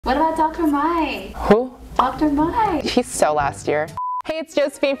What about Dr. Mike? Who? Dr. Mike. He's so last year. Hey, it's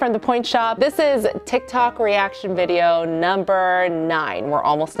Josephine from the Pointe shop. This is TikTok reaction video number 9. We're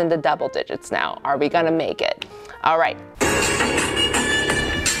almost into double digits now. Are we gonna make it? All right.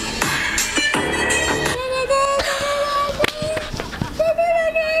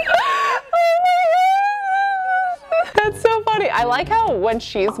 That's so funny. I like how when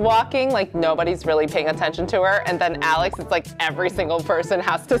she's walking, like nobody's really paying attention to her, and then Alex, it's like every single person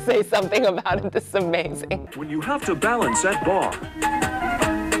has to say something about it. This is amazing. When you have to balance that bar.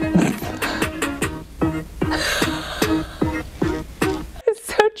 It's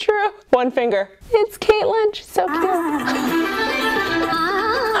so true. One finger. It's Caitlin. She's so cute.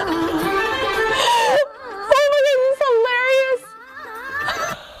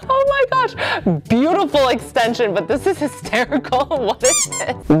 Oh my gosh, beautiful extension, but this is hysterical. What is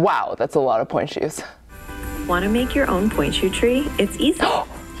this? Wow, that's a lot of pointe shoes. Want to make your own pointe shoe tree? It's easy.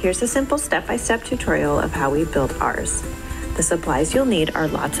 Here's a simple step-by-step tutorial of how we build ours. The supplies you'll need are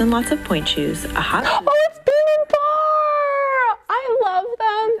lots and lots of pointe shoes, a hot glue. Oh, it's Bean and Bar! I love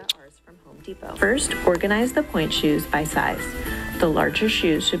them. Ours from Home Depot. First, organize the pointe shoes by size. The larger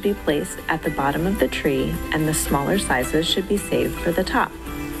shoes should be placed at the bottom of the tree, and the smaller sizes should be saved for the top.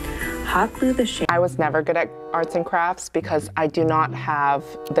 Hot glue the shape. I was never good at arts and crafts because I do not have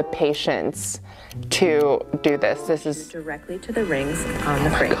the patience to do this. This is directly to the rings on the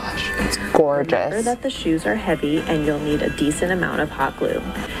frame. Gosh, it's gorgeous. Remember that the shoes are heavy and you'll need a decent amount of hot glue.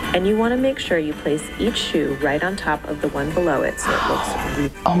 And you want to make sure you place each shoe right on top of the one below it so it looks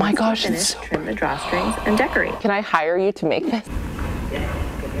really oh my gosh, finished. it's so Trim the drawstrings and decorate. Can I hire you to make this?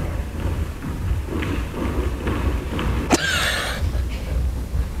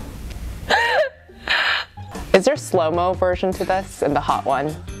 Is there a slow-mo version to this? And the hot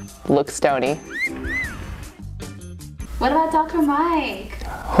one looks stony. What about Dr. Mike?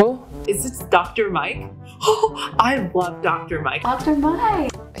 Who? Is this Dr. Mike? Oh, I love Dr. Mike. Dr.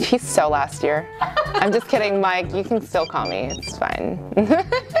 Mike. He's so last year. I'm just kidding, Mike. You can still call me. It's fine.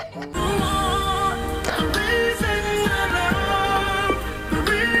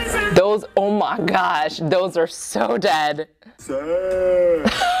 Those, oh my gosh, those are so dead.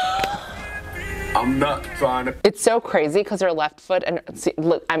 I'm not trying to. It's so crazy because her left foot and see,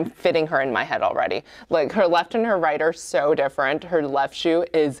 look, I'm fitting her in my head already. Like her left and her right are so different. Her left shoe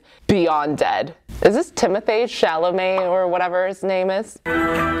is beyond dead. Is this Timothée Chalamet or whatever his name is?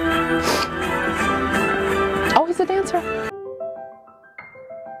 Oh, he's a dancer.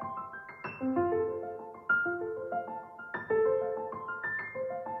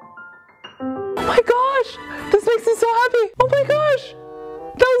 Oh my gosh, this makes me so happy. Oh my gosh,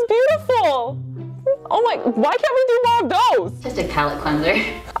 that was beautiful. Oh my, why can't we do more of those? Just a palette cleanser.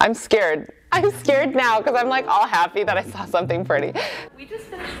 I'm scared. I'm scared now because I'm like all happy that I saw something pretty. We just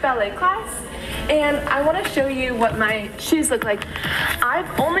finished ballet class and I want to show you what my shoes look like. I've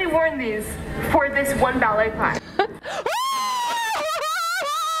only worn these for this one ballet class.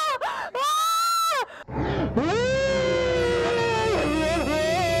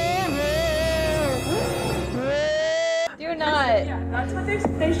 Do not. Yeah, that's what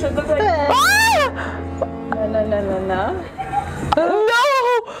they should look like. No. No!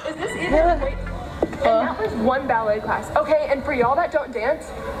 Is this even point? And that was one ballet class. Okay, and for y'all that don't dance,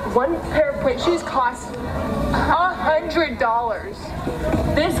 one pair of pointe shoes costs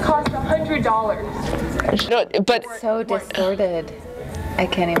 $100. This costs $100. No, but So distorted. I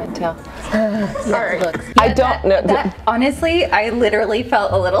can't even tell. Sorry. I don't know. Honestly, I literally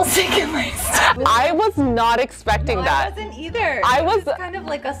felt a little sick in my stomach. I was not expecting that. I wasn't either. I was kind of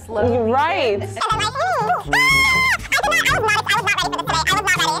like a slow. right.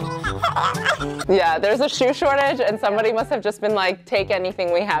 Yeah, there's a shoe shortage and somebody must have just been like, take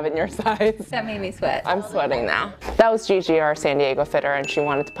anything we have in your size. That made me sweat. I'm sweating now. That was Gigi, our San Diego fitter, and she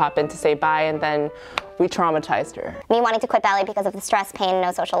wanted to pop in to say bye, and then we traumatized her. Me wanting to quit ballet because of the stress, pain,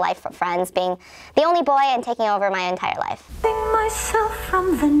 no social life for friends, being the only boy and taking over my entire life. Myself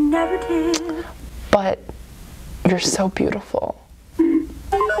from the narrative. But you're so beautiful.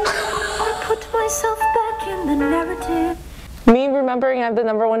 I put myself back in the narrative. Me remembering I'm the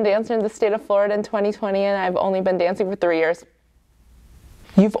 #1 dancer in the state of Florida in 2020 and I've only been dancing for 3 years.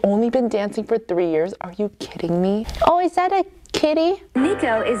 You've only been dancing for 3 years? Are you kidding me? Oh, is that a kitty?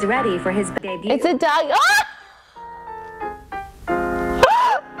 Nico is ready for his debut. It's a dog. Ah!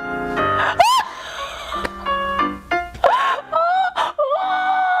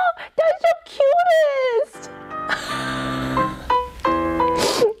 That's the cutest.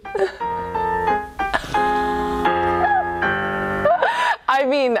 I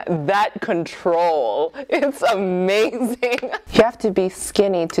mean, that control, it's amazing. You have to be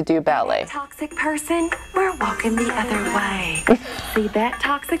skinny to do ballet. Toxic person, we're walking the other way. See that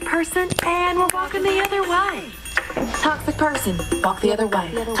toxic person, and we're walking the other way. Toxic person, walk the other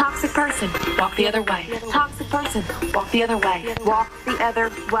way. Toxic person, walk the other way. Toxic person, walk the other way. Walk the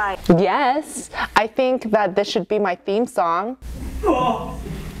other way. Yes, I think that this should be my theme song. Oh.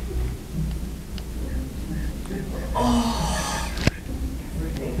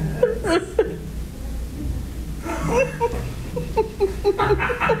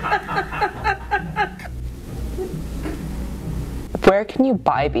 Where can you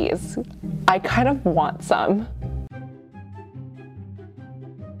buy these? I kind of want some.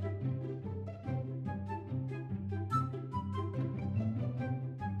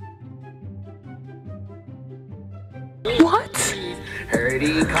 What?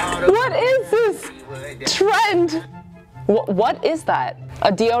 What is this trend? What is that?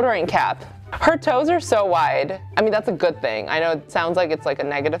 A deodorant cap. Her toes are so wide. I mean, that's a good thing. I know it sounds like it's like a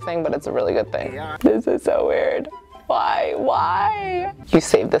negative thing, but it's a really good thing. This is so weird. Why? Why? You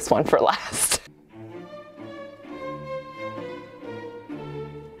saved this one for last.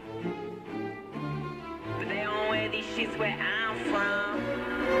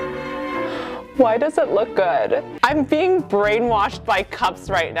 Why does it look good? I'm being brainwashed by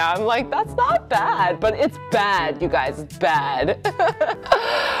cups right now. I'm like, that's not bad, but it's bad, you guys, it's bad.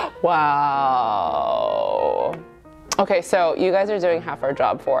 Wow. Okay, so you guys are doing half our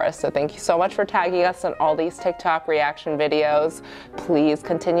job for us, so thank you so much for tagging us in all these TikTok reaction videos. Please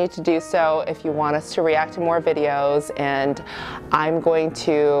continue to do so if you want us to react to more videos, and I'm going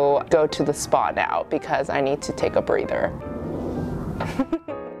to go to the spa now because I need to take a breather.